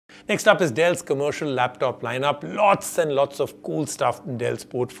Next up is Dell's commercial laptop lineup. Lots and lots of cool stuff in Dell's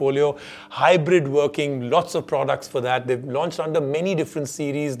portfolio. Hybrid working, lots of products for that. They've launched under many different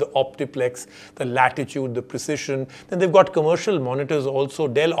series, the Optiplex, the Latitude, the Precision. Then they've got commercial monitors also,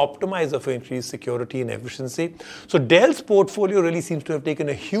 Dell Optimizer for increased security and efficiency. So Dell's portfolio really seems to have taken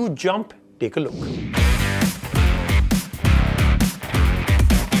a huge jump. Take a look.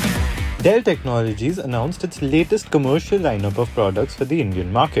 Dell Technologies announced its latest commercial lineup of products for the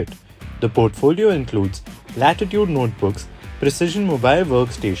Indian market. The portfolio includes Latitude notebooks, Precision mobile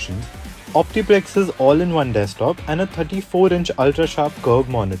workstations, Optiplex's all-in-one desktop, and a 34-inch ultra-sharp curved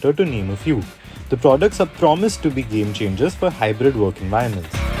monitor, to name a few. The products are promised to be game changers for hybrid work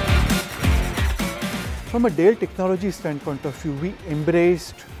environments. From a Dell technology standpoint of view, we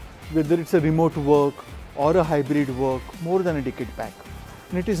embraced whether it's a remote work or a hybrid work more than a decade back.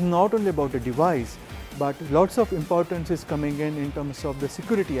 And it is not only about the device, but lots of importance is coming in terms of the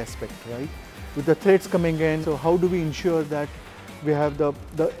security aspect, right? With the threats coming in, so how do we ensure that we have the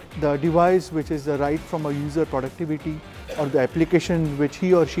device which is the right from a user productivity or the application which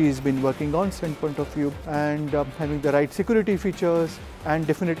he or she has been working on standpoint of view, and having the right security features, and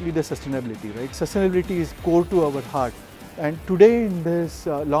definitely the sustainability, right? Sustainability is core to our heart. And today in this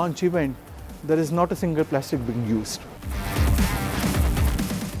launch event, there is not a single plastic being used.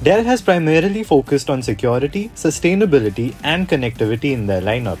 Dell has primarily focused on security, sustainability, and connectivity in their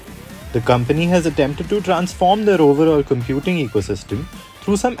lineup. The company has attempted to transform their overall computing ecosystem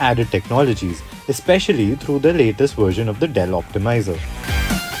through some added technologies, especially through the latest version of the Dell Optimizer.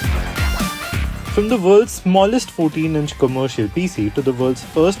 From the world's smallest 14-inch commercial PC to the world's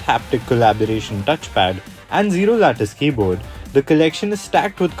first haptic collaboration touchpad and zero-lattice keyboard, the collection is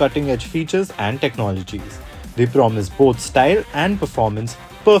stacked with cutting-edge features and technologies. They promise both style and performance,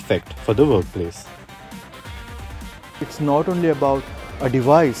 perfect for the workplace. It's not only about a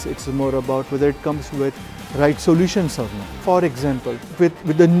device, it's more about whether it comes with right solutions or not. For example,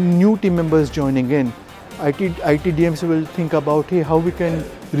 with the new team members joining in, IT DMs will think about, hey, how we can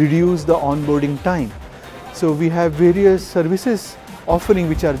reduce the onboarding time. So we have various services offering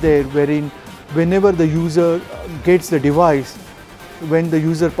which are there, wherein whenever the user gets the device, when the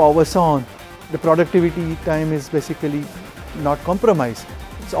user powers on, the productivity time is basically not compromised.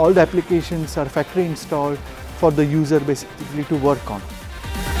 So all the applications are factory installed for the user basically to work on.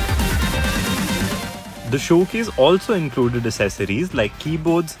 The showcase also included accessories like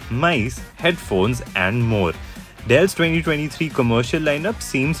keyboards, mice, headphones, and more. Dell's 2023 commercial lineup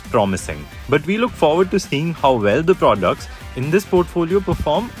seems promising, but we look forward to seeing how well the products in this portfolio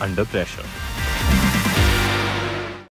perform under pressure.